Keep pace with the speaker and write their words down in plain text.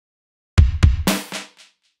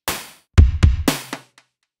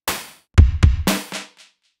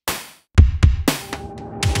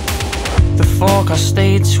forecast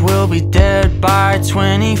states we'll be dead by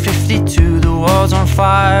 2052. The world's on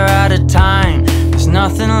fire out of time, there's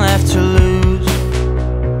nothing left to lose.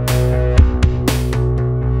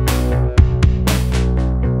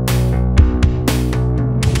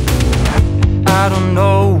 I don't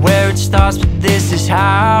know where it starts, but this is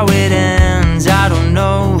how it ends. I don't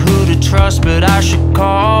know who to trust, but I should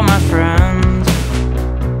call my friends.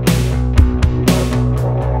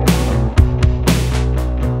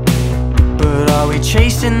 But are we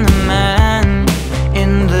chasing the man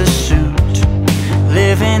in the suit,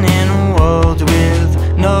 living in a world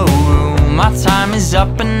with no room? My time is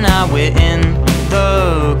up and now we're in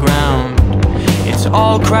the ground. It's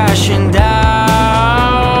all crashing down.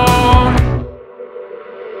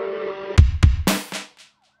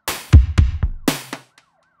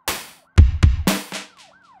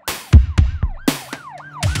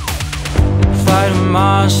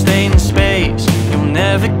 Mars, stay in space, you'll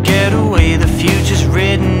never get away. The future's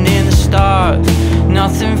written in the stars,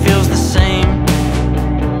 nothing feels the same.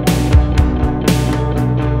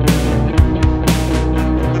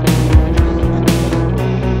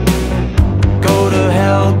 Go to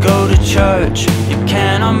hell, go to church, you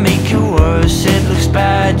cannot make it worse. It looks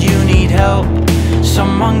bad, you need help,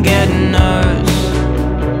 someone get a nurse.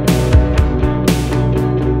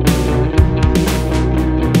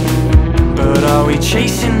 Are we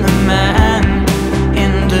chasing the man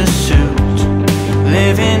in the suit,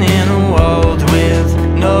 living in a world with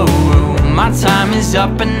no room? My time is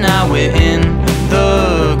up and now we're in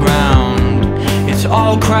the ground. It's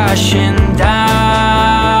all crashing down.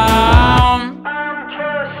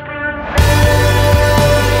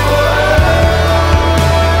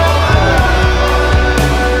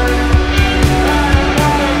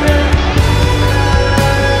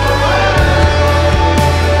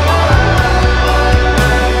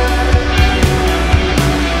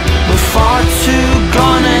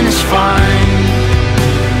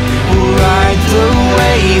 We'll ride the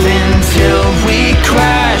wave until we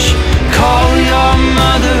crash. Call your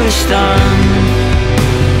mother stunned.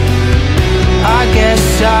 I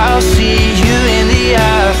guess I'll see you in the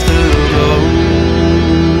afterglow.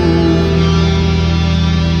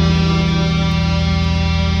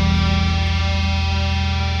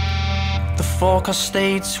 The forecast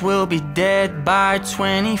states we'll be dead by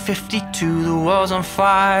 2052. The world's on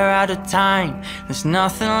fire out of time, there's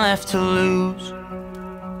nothing left to lose.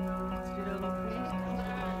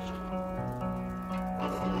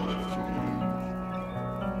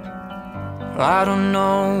 I don't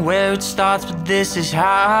know where it starts, but this is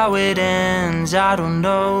how it ends. I don't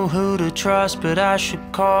know who to trust, but I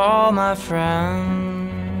should call my friends.